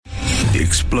the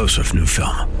explosive new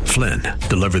film, Flynn,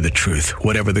 Deliver the Truth,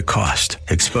 Whatever the Cost,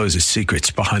 exposes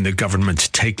secrets behind the government's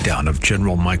takedown of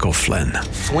General Michael Flynn.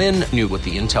 Flynn knew what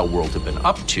the intel world had been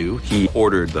up to. He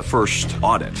ordered the first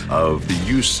audit of the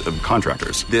use of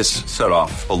contractors. This set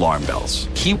off alarm bells.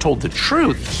 He told the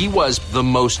truth. He was the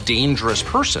most dangerous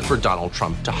person for Donald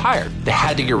Trump to hire. They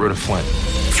had to get rid of Flynn.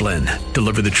 Flynn,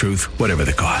 Deliver the Truth, Whatever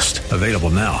the Cost. Available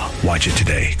now. Watch it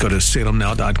today. Go to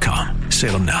salemnow.com.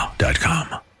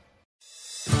 salemnow.com.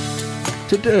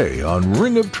 Today on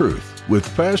Ring of Truth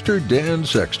with Pastor Dan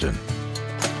Sexton.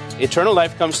 Eternal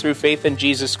life comes through faith in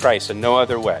Jesus Christ and no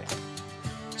other way.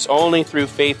 It's only through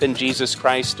faith in Jesus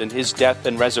Christ and His death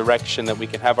and resurrection that we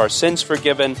can have our sins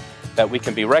forgiven, that we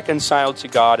can be reconciled to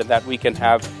God, and that we can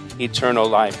have eternal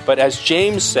life. But as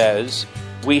James says,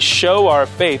 we show our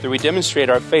faith, or we demonstrate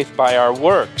our faith by our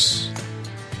works.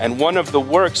 And one of the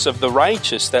works of the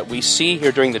righteous that we see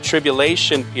here during the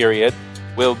tribulation period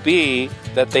will be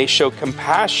that they show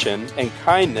compassion and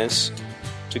kindness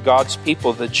to God's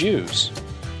people, the Jews.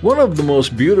 One of the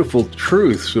most beautiful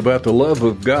truths about the love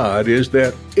of God is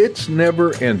that it's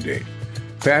never ending.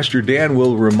 Pastor Dan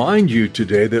will remind you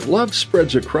today that love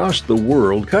spreads across the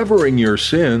world, covering your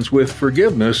sins with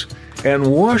forgiveness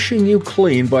and washing you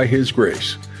clean by His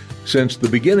grace. Since the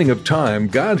beginning of time,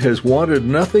 God has wanted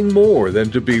nothing more than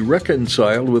to be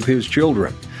reconciled with His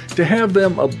children, to have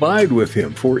them abide with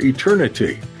Him for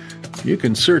eternity. You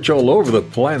can search all over the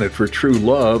planet for true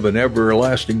love and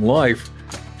everlasting life,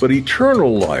 but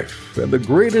eternal life and the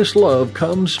greatest love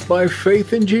comes by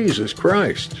faith in Jesus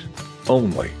Christ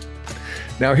only.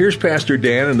 Now here's Pastor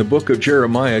Dan in the book of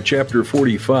Jeremiah, chapter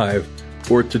 45,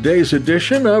 for today's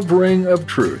edition of Ring of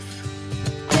Truth.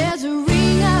 There's a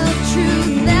ring of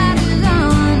truth that is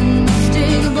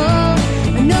unmistakable,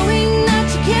 knowing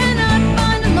that you cannot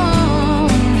find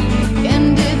alone.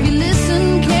 And if you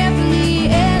listen carefully,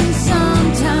 and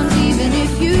sometimes even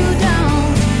if you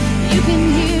don't, you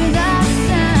can hear that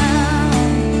sound.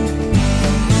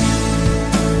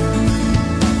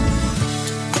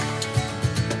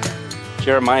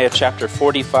 Jeremiah chapter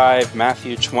 45,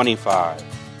 Matthew 25.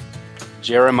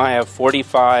 Jeremiah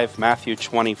 45, Matthew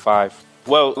 25.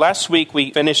 Well, last week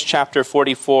we finished chapter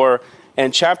 44,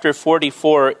 and chapter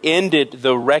 44 ended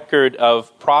the record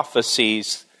of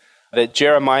prophecies that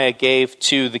Jeremiah gave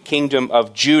to the kingdom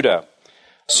of Judah.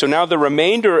 So now the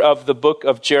remainder of the book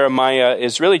of Jeremiah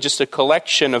is really just a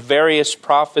collection of various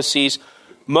prophecies.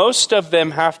 Most of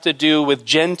them have to do with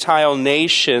Gentile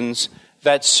nations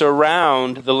that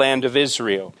surround the land of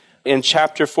Israel. In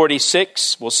chapter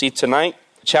 46, we'll see tonight,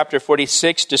 chapter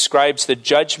 46 describes the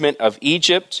judgment of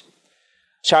Egypt.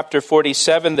 Chapter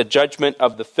 47, the judgment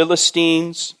of the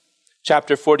Philistines.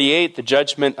 Chapter 48, the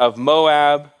judgment of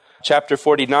Moab. Chapter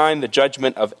 49, the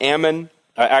judgment of Ammon.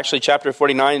 Chapter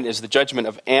 49 is the judgment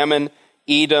of Ammon,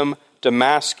 Edom,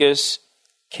 Damascus,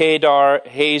 Kedar,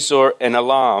 Hazor, and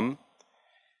Elam.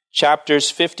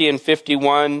 Chapters 50 and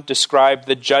 51 describe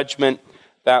the judgment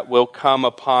that will come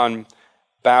upon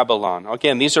Babylon.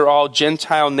 Again, these are all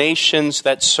Gentile nations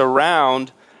that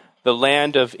surround the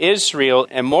land of Israel,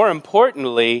 and more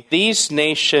importantly, these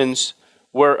nations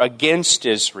were against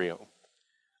Israel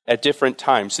at different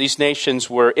times. These nations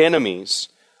were enemies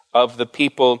of the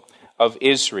people of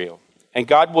Israel. And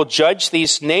God will judge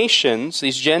these nations,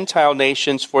 these Gentile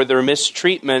nations, for their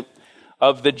mistreatment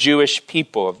of the Jewish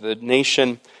people, of the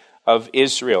nation of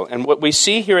Israel. And what we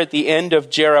see here at the end of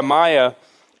Jeremiah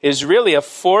is really a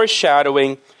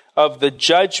foreshadowing of the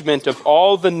judgment of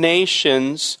all the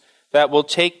nations that will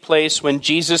take place when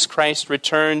Jesus Christ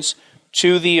returns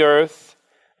to the earth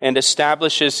and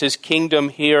establishes His kingdom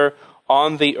here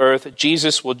on the earth.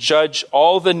 Jesus will judge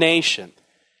all the nation.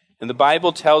 And the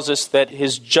Bible tells us that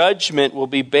His judgment will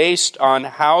be based on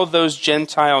how those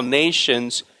Gentile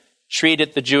nations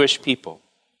treated the Jewish people.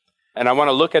 And I want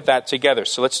to look at that together.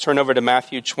 So let's turn over to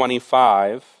Matthew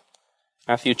 25.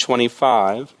 Matthew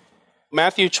 25.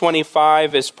 Matthew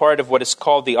 25 is part of what is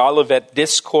called the Olivet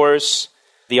Discourse.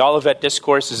 The Olivet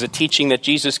Discourse is a teaching that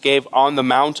Jesus gave on the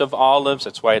Mount of Olives.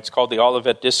 That's why it's called the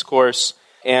Olivet Discourse.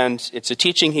 And it's a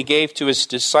teaching He gave to His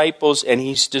disciples, and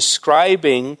He's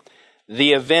describing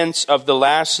the events of the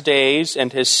last days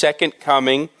and His second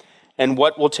coming and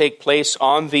what will take place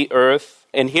on the earth.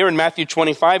 And here in Matthew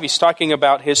 25, He's talking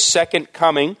about His second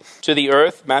coming to the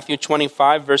earth. Matthew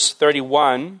 25, verse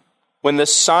 31. When the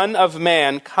Son of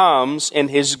Man comes in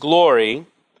His glory,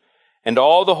 and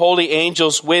all the holy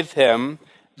angels with Him,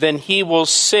 then He will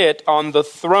sit on the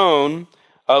throne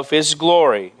of His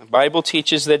glory. The Bible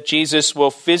teaches that Jesus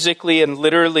will physically and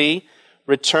literally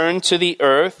return to the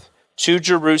earth, to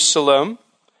Jerusalem.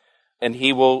 and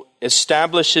he will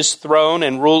establish his throne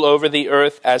and rule over the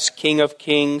earth as King of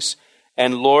Kings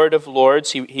and Lord of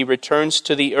Lords. He returns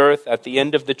to the earth at the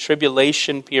end of the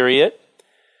tribulation period.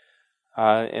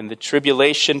 And the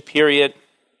tribulation period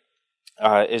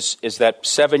is that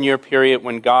 7-year period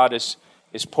when God is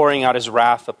pouring out his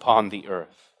wrath upon the earth.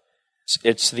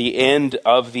 It's the end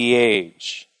of the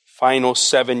age, final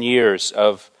 7 years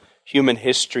of human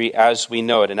history as we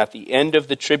know it. And at the end of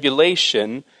the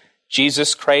tribulation,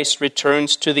 Jesus Christ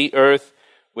returns to the earth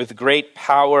with great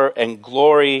power and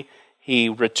glory. He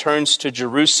returns to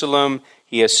Jerusalem.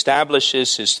 He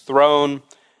establishes his throne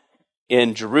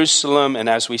in Jerusalem. And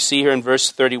as we see here in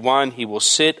verse 31, he will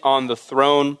sit on the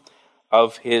throne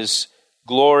of his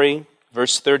glory.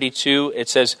 Verse 32, it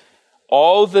says,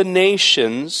 all the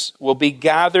nations will be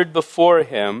gathered before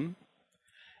him,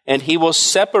 and he will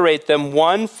separate them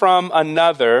one from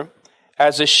another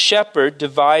as a shepherd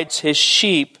divides his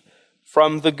sheep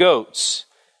from the goats.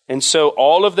 And so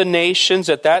all of the nations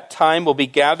at that time will be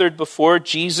gathered before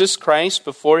Jesus Christ,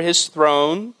 before his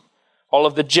throne, all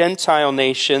of the Gentile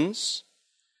nations,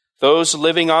 those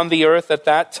living on the earth at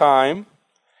that time.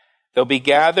 They'll be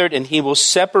gathered, and he will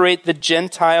separate the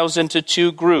Gentiles into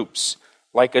two groups,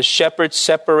 like a shepherd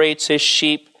separates his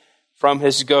sheep from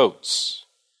his goats.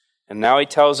 And now he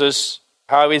tells us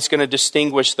how he's going to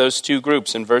distinguish those two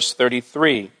groups in verse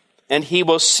 33. And he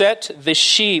will set the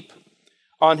sheep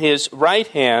on his right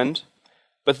hand,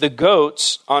 but the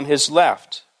goats on his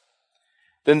left.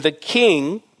 Then the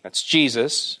king, that's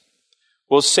Jesus,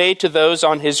 will say to those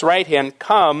on his right hand,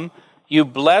 come, you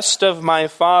blessed of my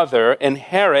Father,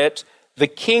 inherit the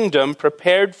kingdom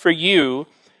prepared for you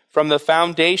from the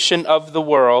foundation of the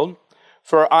world.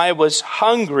 For I was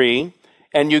hungry,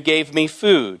 and you gave me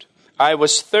food. I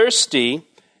was thirsty,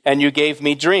 and you gave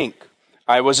me drink.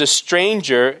 I was a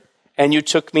stranger, and you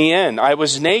took me in. I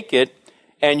was naked,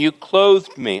 and you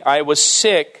clothed me. I was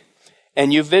sick,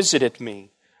 and you visited me.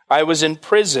 I was in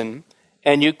prison,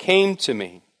 and you came to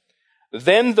me.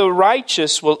 Then the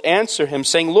righteous will answer him,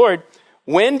 saying, Lord,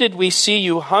 when did we see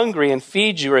you hungry and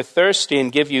feed you, or thirsty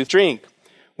and give you drink?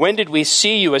 When did we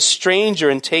see you a stranger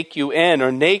and take you in,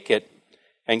 or naked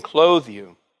and clothe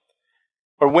you?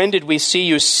 Or when did we see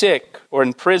you sick or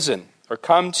in prison or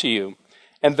come to you?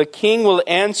 And the king will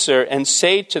answer and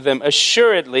say to them,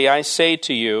 assuredly I say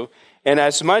to you,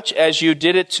 inasmuch as you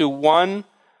did it to one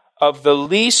of the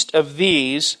least of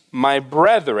these, my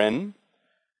brethren,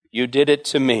 you did it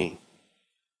to me.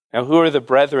 Now, who are the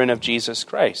brethren of Jesus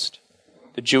Christ?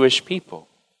 The Jewish people.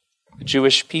 The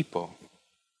Jewish people.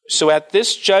 So at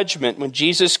this judgment, when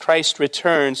Jesus Christ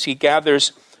returns, he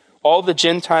gathers all the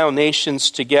Gentile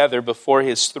nations together before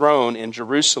his throne in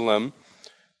Jerusalem,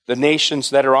 the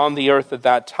nations that are on the earth at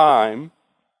that time,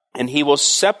 and he will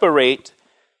separate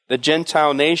the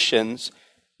Gentile nations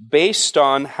based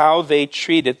on how they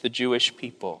treated the Jewish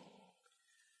people.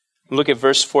 Look at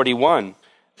verse 41.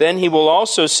 Then he will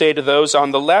also say to those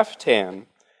on the left hand,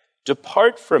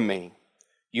 depart from me,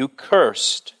 you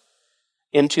cursed,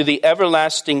 into the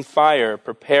everlasting fire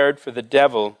prepared for the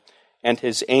devil and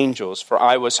his angels. For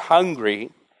I was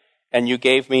hungry, and you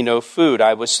gave me no food.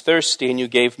 I was thirsty, and you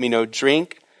gave me no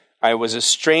drink. I was a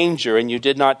stranger, and you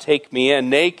did not take me in,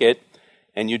 naked,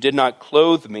 and you did not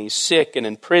clothe me, sick and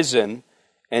in prison,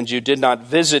 and you did not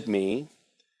visit me.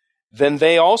 Then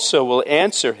they also will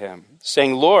answer him,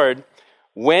 saying, Lord,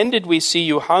 when did we see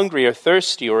you hungry or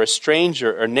thirsty or a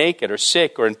stranger or naked or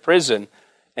sick or in prison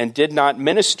and did not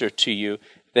minister to you?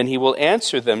 Then he will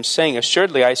answer them, saying,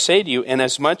 assuredly I say to you,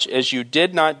 inasmuch as you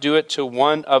did not do it to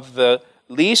one of the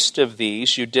least of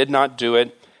these, you did not do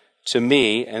it to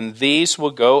me, and these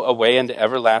will go away into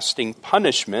everlasting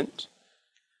punishment,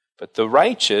 but the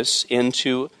righteous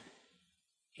into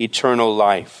eternal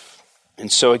life. And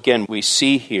so again, we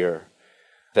see here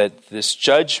that this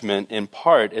judgment in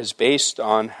part is based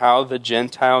on how the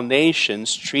Gentile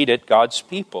nations treated God's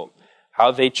people,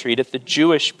 how they treated the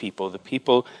Jewish people, the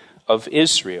people of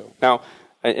Israel. Now,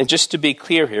 and just to be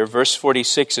clear here, verse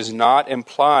 46 is not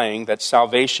implying that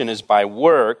salvation is by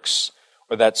works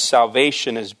or that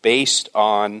salvation is based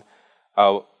on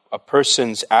a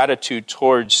person's attitude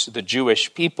towards the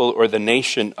Jewish people or the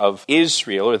nation of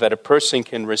Israel, or that a person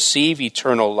can receive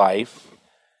eternal life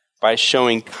by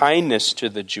showing kindness to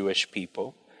the Jewish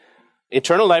people.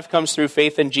 Eternal life comes through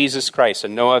faith in Jesus Christ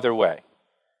and no other way.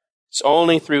 It's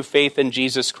only through faith in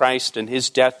Jesus Christ and his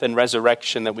death and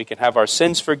resurrection that we can have our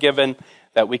sins forgiven,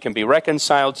 that we can be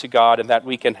reconciled to God, and that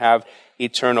we can have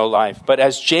eternal life. But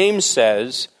as James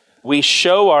says, we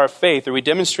show our faith, or we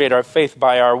demonstrate our faith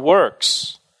by our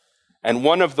works. And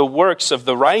one of the works of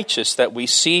the righteous that we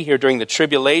see here during the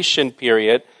tribulation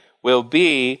period will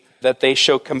be that they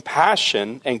show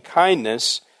compassion and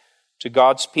kindness to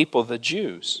God's people, the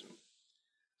Jews.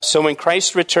 So when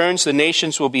Christ returns, the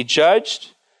nations will be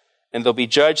judged, and they'll be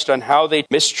judged on how they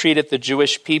mistreated the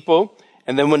Jewish people.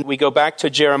 And then when we go back to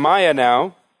Jeremiah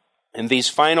now, in these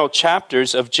final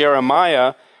chapters of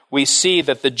Jeremiah, we see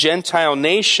that the Gentile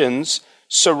nations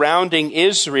surrounding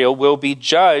Israel will be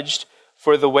judged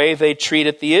for the way they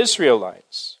treated the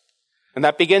Israelites. And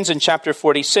that begins in chapter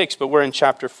 46, but we're in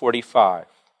chapter 45.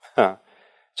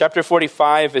 Chapter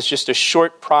 45 is just a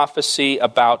short prophecy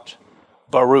about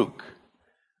Baruch.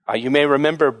 You may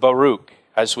remember Baruch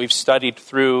as we've studied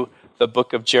through the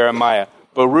book of Jeremiah.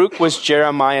 Baruch was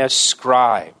Jeremiah's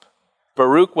scribe.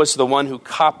 Baruch was the one who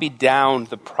copied down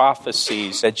the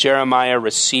prophecies that Jeremiah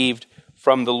received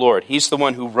from the Lord. He's the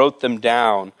one who wrote them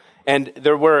down. And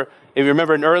there were, if you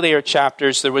remember in earlier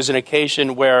chapters, there was an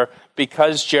occasion where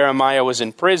because Jeremiah was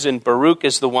in prison, Baruch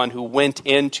is the one who went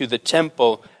into the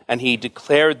temple and he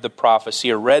declared the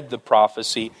prophecy or read the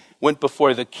prophecy, went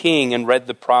before the king and read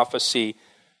the prophecy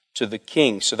to the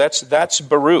king. So that's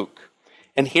Baruch.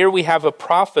 And here we have a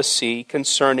prophecy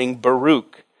concerning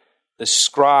Baruch, the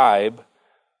scribe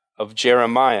of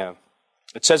Jeremiah.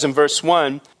 It says in verse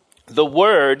 1, the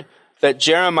word that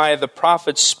Jeremiah the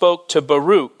prophet spoke to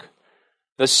Baruch,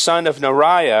 the son of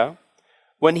Neriah,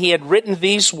 when he had written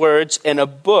these words in a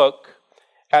book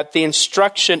at the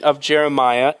instruction of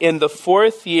Jeremiah in the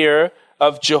 4th year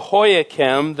of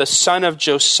Jehoiakim, the son of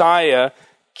Josiah,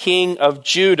 king of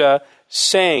Judah,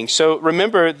 saying. So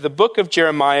remember, the book of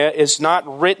Jeremiah is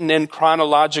not written in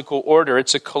chronological order.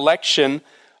 It's a collection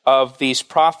of these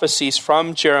prophecies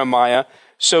from Jeremiah.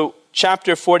 So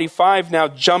chapter 45 now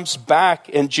jumps back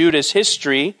in Judah's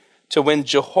history to when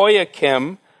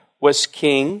Jehoiakim was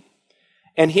king.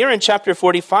 And here in chapter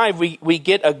 45, we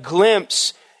get a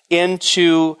glimpse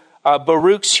into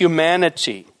Baruch's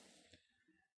humanity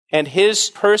and his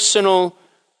personal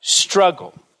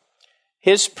struggle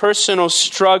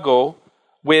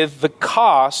with the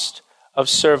cost of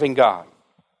serving God.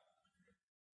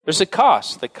 There's a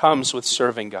cost that comes with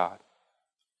serving God.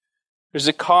 There's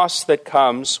a cost that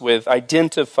comes with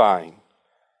identifying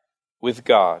with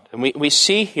God. And we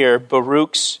see here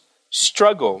Baruch's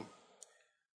struggle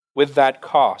with that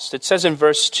cost. It says in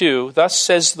verse 2, thus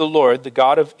says the Lord, the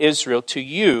God of Israel, to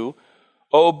you,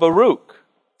 O Baruch,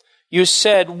 you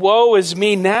said, woe is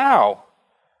me now,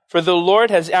 for the Lord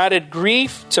has added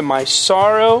grief to my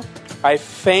sorrow. I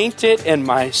fainted in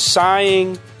my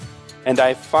sighing, and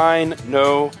I find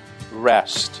no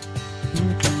rest.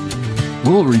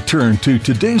 We'll return to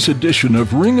today's edition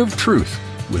of Ring of Truth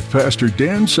with Pastor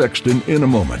Dan Sexton in a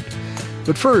moment.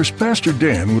 But first, Pastor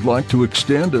Dan would like to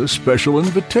extend a special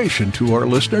invitation to our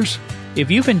listeners.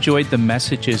 If you've enjoyed the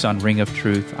messages on Ring of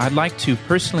Truth, I'd like to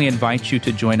personally invite you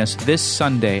to join us this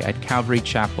Sunday at Calvary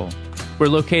Chapel. We're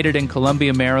located in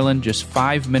Columbia, Maryland, just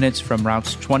 5 minutes from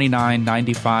routes 29,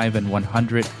 95, and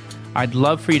 100. I'd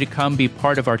love for you to come be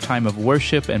part of our time of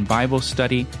worship and Bible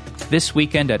study this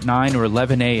weekend at 9 or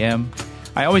 11 a.m.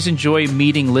 I always enjoy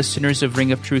meeting listeners of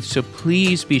Ring of Truth, so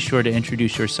please be sure to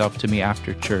introduce yourself to me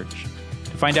after church.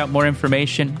 To find out more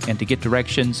information and to get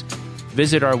directions,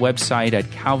 visit our website at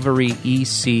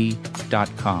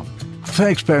calvaryec.com.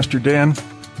 Thanks, Pastor Dan.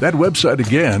 That website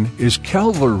again is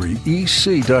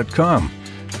calvaryec.com.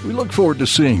 We look forward to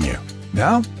seeing you.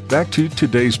 Now, back to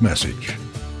today's message.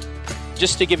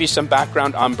 Just to give you some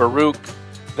background on Baruch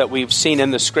that we've seen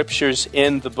in the scriptures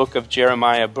in the book of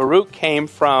Jeremiah, Baruch came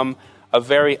from a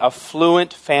very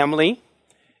affluent family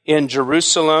in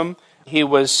Jerusalem. He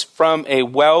was from a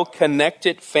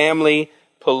well-connected family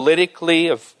politically,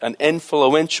 of an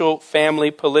influential family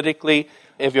politically.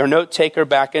 If you're a note taker,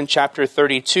 back in chapter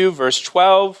 32, verse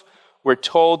 12, we're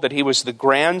told that he was the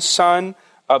grandson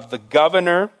of the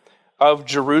governor of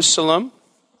Jerusalem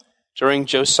during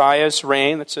Josiah's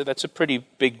reign. That's a pretty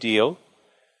big deal.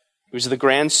 He was the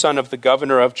grandson of the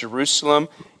governor of Jerusalem.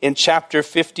 In chapter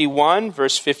 51,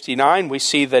 verse 59, we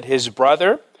see that his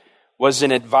brother was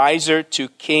an advisor to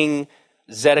King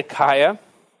Zedekiah.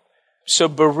 So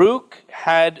Baruch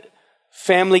had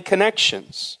family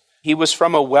connections. He was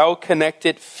from a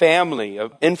well-connected family,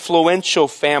 an influential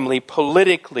family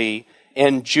politically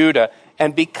in Judah.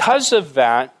 And because of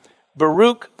that,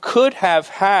 Baruch could have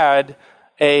had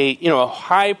a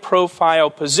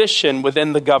high-profile position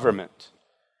within the government,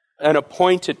 an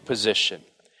appointed position.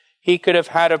 He could have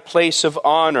had a place of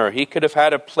honor. He could have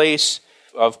had a place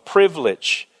of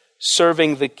privilege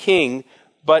serving the king.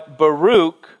 But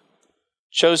Baruch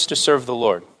chose to serve the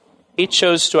Lord. He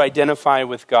chose to identify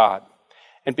with God.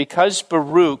 And because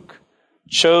Baruch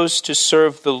chose to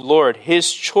serve the Lord,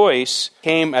 his choice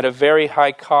came at a very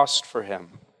high cost for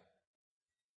him.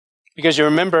 Because you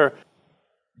remember,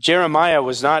 Jeremiah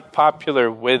was not popular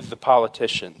with the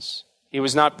politicians. He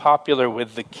was not popular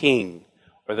with the king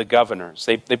or the governors.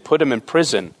 They put him in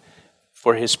prison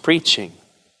for his preaching.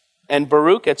 And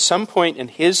Baruch, at some point in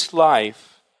his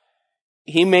life,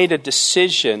 he made a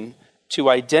decision to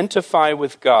identify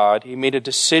with God. He made a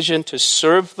decision to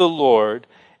serve the Lord,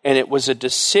 and it was a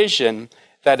decision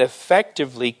that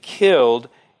effectively killed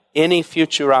any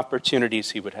future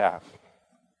opportunities he would have.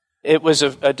 It was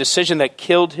a decision that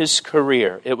killed his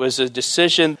career. It was a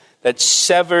decision that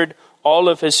severed all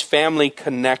of his family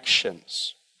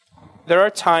connections. There are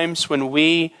times when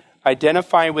we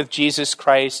identify with Jesus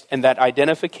Christ, and that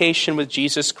identification with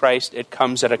Jesus Christ, it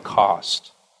comes at a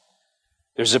cost.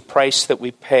 There's a price that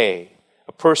we pay,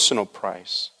 a personal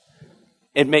price.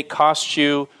 It may cost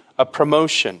you a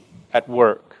promotion at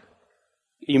work.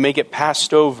 You may get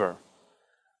passed over.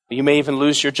 You may even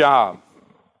lose your job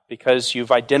because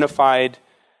you've identified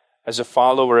as a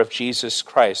follower of Jesus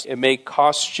Christ. It may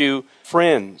cost you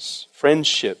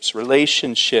friendships,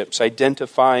 relationships,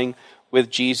 identifying with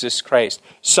Jesus Christ.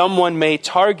 Someone may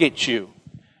target you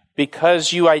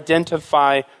because you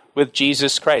identify with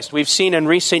Jesus Christ. We've seen in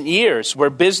recent years where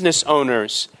business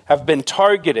owners have been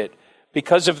targeted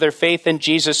because of their faith in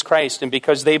Jesus Christ and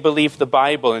because they believe the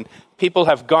Bible, and people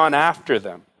have gone after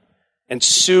them and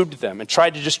sued them and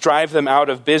tried to just drive them out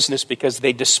of business because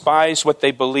they despise what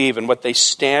they believe and what they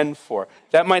stand for.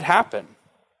 That might happen.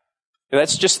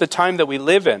 That's just the time that we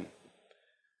live in.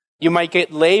 You might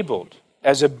get labeled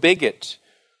as a bigot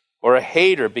or a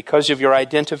hater because of your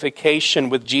identification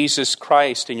with Jesus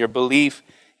Christ and your belief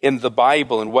in the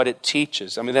Bible and what it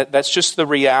teaches. I mean, that's just the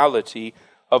reality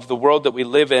of the world that we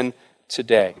live in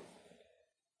today.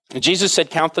 And Jesus said,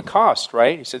 count the cost,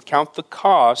 right? He said, count the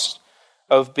cost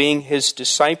of being his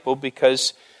disciple,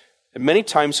 because many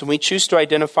times when we choose to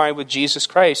identify with Jesus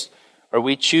Christ, or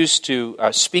we choose to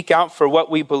speak out for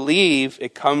what we believe,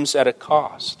 it comes at a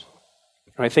cost.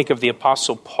 And I think of the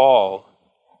Apostle Paul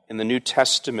in the New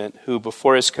Testament, who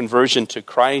before his conversion to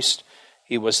Christ,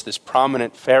 he was this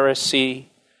prominent Pharisee.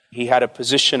 He had a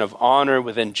position of honor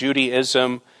within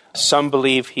Judaism. Some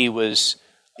believe he was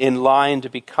in line to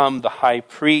become the high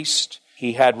priest.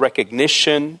 He had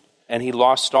recognition, and he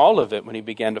lost all of it when he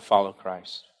began to follow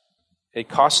Christ. It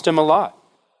cost him a lot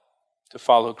to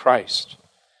follow Christ.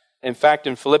 In fact,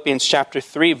 in Philippians chapter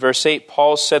 3, verse 8,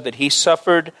 Paul said that he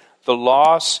suffered the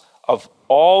loss of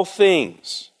all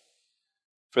things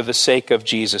for the sake of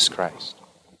Jesus Christ.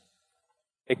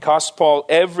 It cost Paul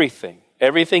everything.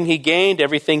 Everything he gained,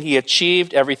 everything he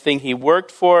achieved, everything he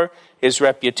worked for, his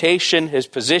reputation, his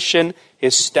position,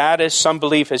 his status, some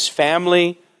believe his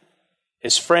family,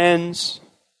 his friends,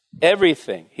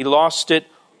 everything. He lost it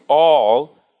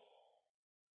all.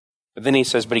 But then he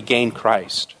says, but he gained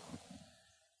Christ.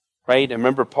 Right? And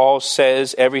remember, Paul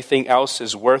says everything else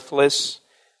is worthless.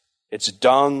 It's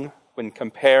dung when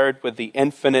compared with the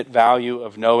infinite value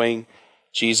of knowing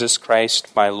Jesus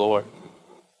Christ, my Lord.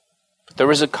 But there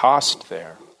was a cost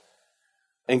there.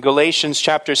 In Galatians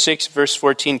chapter 6, verse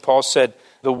 14, Paul said,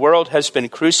 the world has been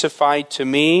crucified to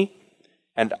me,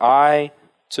 and I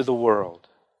to the world.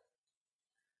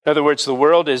 In other words, the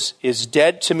world is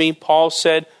dead to me, Paul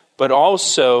said, but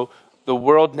also the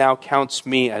world now counts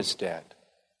me as dead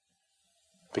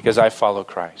because I follow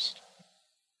Christ.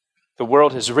 The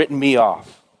world has written me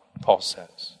off, Paul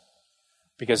says,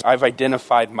 because I've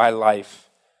identified my life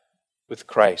with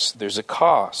Christ. There's a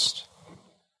cost.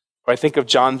 Or I think of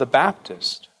John the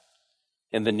Baptist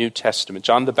in the New Testament.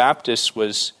 John the Baptist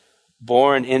was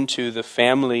born into the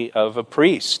family of a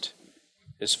priest.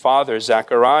 His father,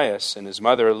 Zacharias, and his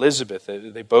mother, Elizabeth,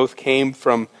 they both came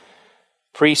from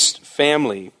priest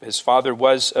family. His father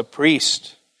was a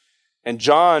priest. And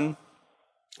John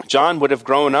would have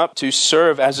grown up to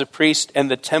serve as a priest in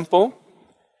the temple,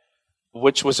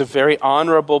 which was a very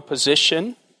honorable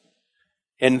position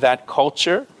in that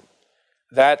culture.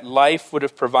 That life would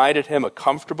have provided him a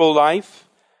comfortable life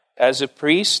as a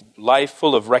priest, life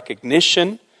full of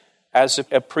recognition as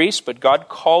a priest. But God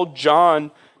called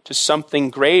John to something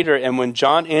greater, and when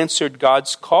John answered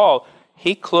God's call,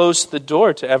 he closed the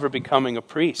door to ever becoming a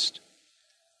priest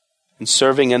and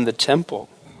serving in the temple.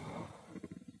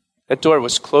 That door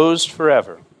was closed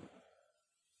forever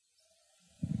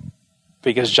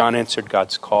because John answered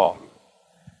God's call.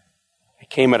 It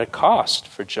came at a cost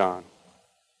for John.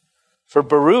 For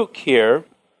Baruch here,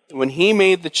 when he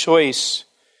made the choice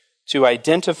to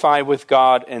identify with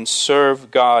God and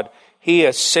serve God, he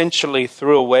essentially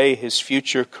threw away his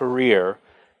future career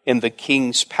in the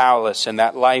king's palace and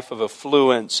that life of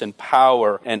affluence and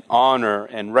power and honor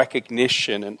and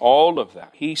recognition and all of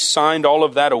that. He signed all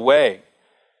of that away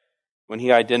when he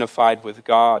identified with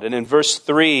God. And in verse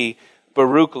 3,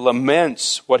 Baruch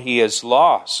laments what he has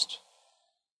lost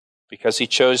because he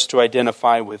chose to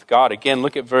identify with God. Again,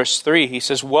 look at verse 3. He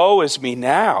says, "Woe is me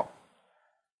now,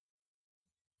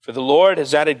 for the Lord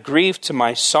has added grief to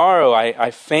my sorrow. I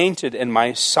fainted in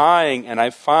my sighing, and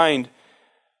I find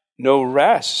no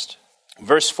rest."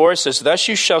 Verse 4 says, "Thus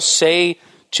you shall say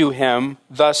to him,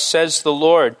 thus says the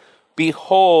Lord,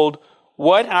 behold,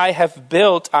 what I have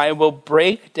built I will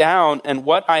break down, and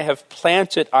what I have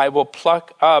planted I will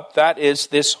pluck up, that is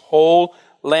this whole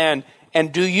land.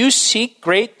 And do you seek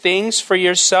great things for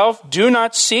yourself? Do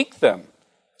not seek them."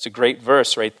 It's a great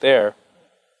verse right there.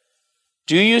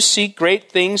 Do you seek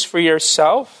great things for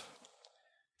yourself?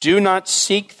 Do not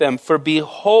seek them, for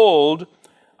behold,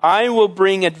 I will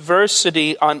bring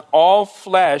adversity on all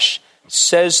flesh,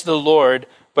 says the Lord,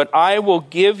 but I will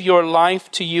give your life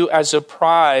to you as a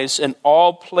prize in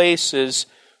all places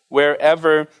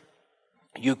wherever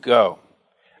you go.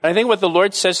 And I think what the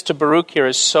Lord says to Baruch here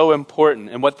is so important.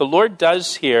 And what the Lord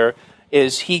does here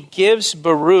is he gives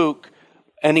Baruch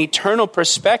an eternal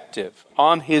perspective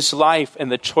on his life and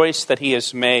the choice that he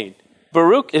has made.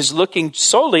 Baruch is looking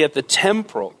solely at the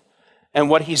temporal and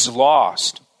what he's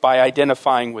lost by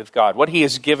identifying with God, what he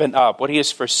has given up, what he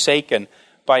has forsaken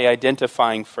by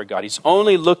identifying for God. He's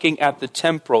only looking at the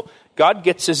temporal. God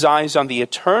gets his eyes on the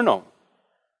eternal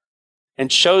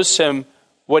and shows him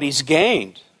what he's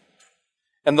gained.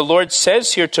 And the Lord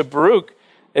says here to Baruch,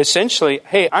 essentially,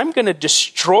 hey, I'm going to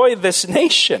destroy this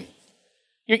nation.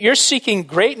 You're seeking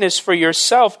greatness for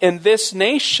yourself in this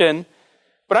nation,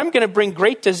 but I'm going to bring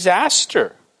great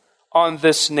disaster on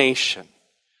this nation.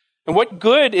 And what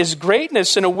good is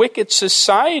greatness in a wicked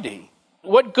society?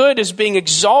 What good is being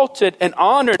exalted and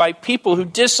honored by people who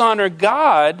dishonor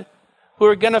God, who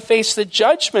are going to face the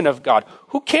judgment of God?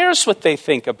 Who cares what they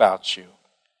think about you?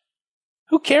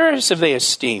 Who cares if they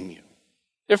esteem you?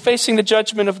 They're facing the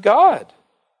judgment of God.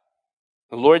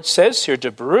 The Lord says here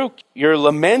to Baruch, you're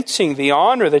lamenting the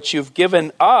honor that you've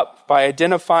given up by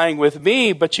identifying with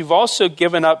me, but you've also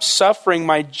given up suffering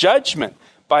my judgment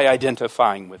by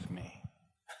identifying with me.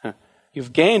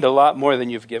 You've gained a lot more than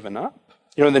you've given up.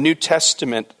 You know, in the New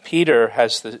Testament, Peter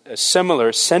has a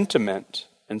similar sentiment.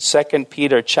 In 2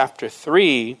 Peter chapter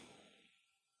 3,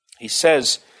 he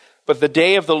says, "But the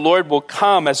day of the Lord will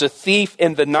come as a thief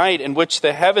in the night, in which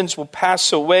the heavens will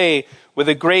pass away with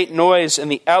a great noise,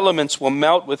 and the elements will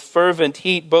melt with fervent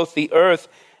heat. Both the earth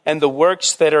and the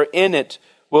works that are in it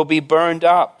will be burned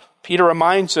up." Peter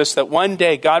reminds us that one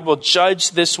day God will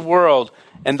judge this world,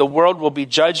 and the world will be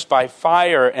judged by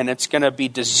fire, and it's going to be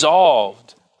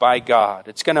dissolved by God.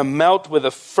 It's going to melt with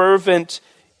a fervent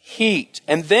heat.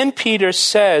 And then Peter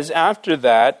says after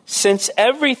that, since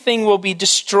everything will be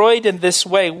destroyed in this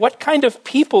way, what kind of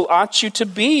people ought you to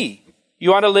be?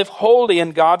 You ought to live holy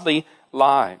and godly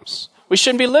lives. We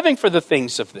shouldn't be living for the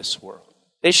things of this world.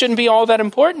 They shouldn't be all that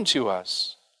important to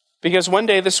us, because one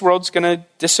day this world's going to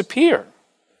disappear.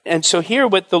 And so here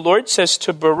what the Lord says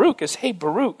to Baruch is, hey,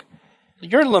 Baruch,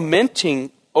 you're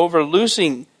lamenting over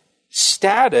losing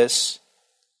status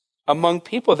among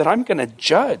people that I'm going to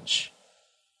judge.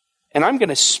 And I'm going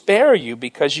to spare you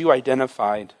because you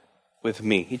identified with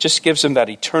me. He just gives him that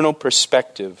eternal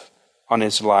perspective on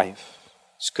his life.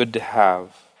 It's good to have.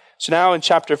 So now in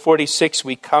chapter 46,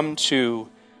 we come to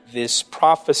this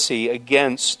prophecy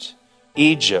against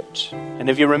Egypt. And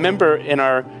if you remember in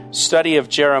our study of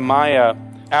Jeremiah,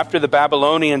 after the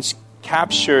Babylonians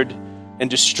captured and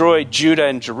destroyed Judah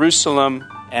and Jerusalem,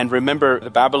 and remember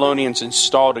the Babylonians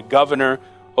installed a governor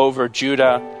over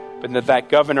Judah, but that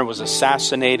governor was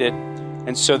assassinated.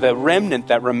 And so the remnant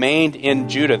that remained in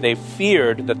Judah, they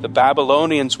feared that the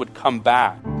Babylonians would come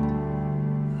back.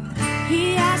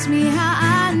 He asked me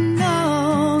how I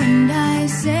know, and I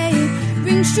say it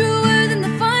rings truer than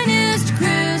the finest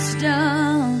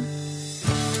crystal.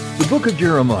 The book of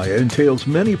Jeremiah entails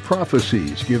many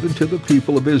prophecies given to the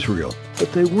people of Israel,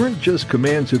 but they weren't just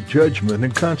commands of judgment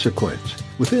and consequence.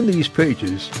 Within these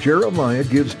pages, Jeremiah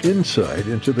gives insight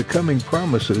into the coming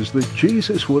promises that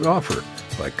Jesus would offer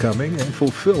by coming and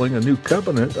fulfilling a new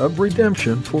covenant of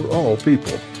redemption for all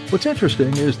people. What's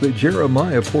interesting is that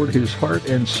Jeremiah poured his heart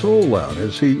and soul out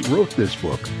as he wrote this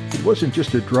book. It wasn't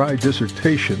just a dry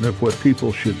dissertation of what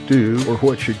people should do or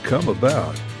what should come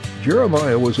about.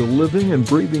 Jeremiah was a living and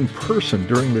breathing person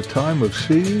during the time of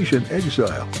siege and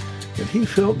exile, and he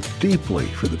felt deeply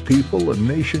for the people and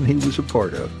nation he was a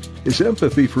part of. His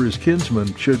empathy for his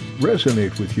kinsmen should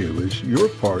resonate with you as you're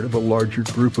part of a larger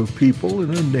group of people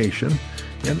in a nation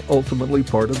and ultimately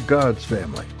part of God's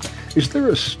family. Is there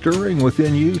a stirring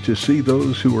within you to see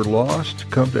those who are lost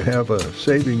come to have a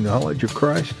saving knowledge of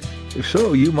Christ? If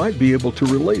so, you might be able to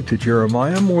relate to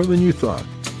Jeremiah more than you thought.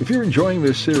 If you're enjoying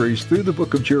this series through the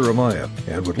book of Jeremiah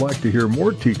and would like to hear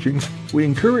more teachings, we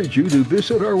encourage you to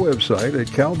visit our website at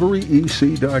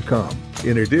calvaryec.com.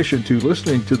 In addition to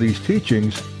listening to these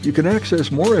teachings, you can access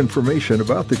more information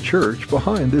about the church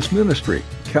behind this ministry,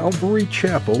 Calvary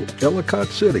Chapel, Ellicott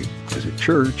City. As a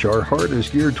church, our heart is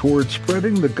geared towards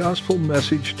spreading the gospel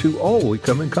message to all we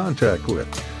come in contact with.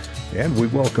 And we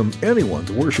welcome anyone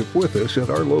to worship with us at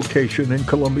our location in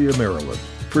Columbia, Maryland.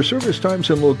 For service times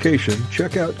and location,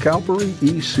 check out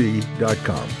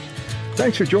calvaryec.com.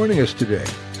 Thanks for joining us today.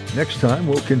 Next time,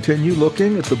 we'll continue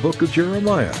looking at the book of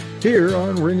Jeremiah, here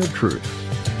on Ring of Truth.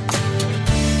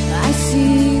 I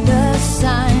see the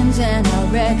signs and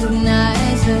I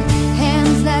recognize the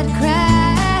hands that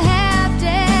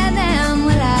crafted them.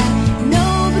 Well, I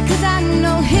know because I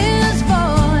know His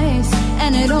voice,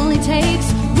 and it only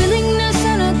takes willingness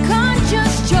and a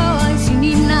conscious choice. You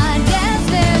need not guess,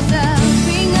 there's a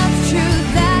ring of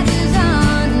truth that is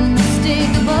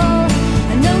unmistakable,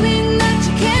 knowing that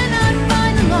you cannot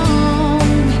find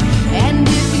alone. And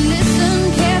if you listen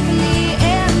carefully,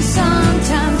 and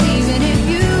sometimes even if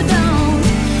you don't,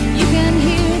 you can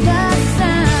hear the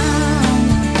sound.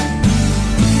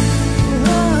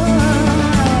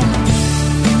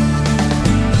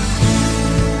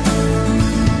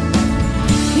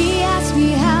 He asked me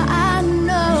how I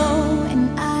know,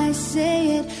 and I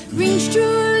say it rings true.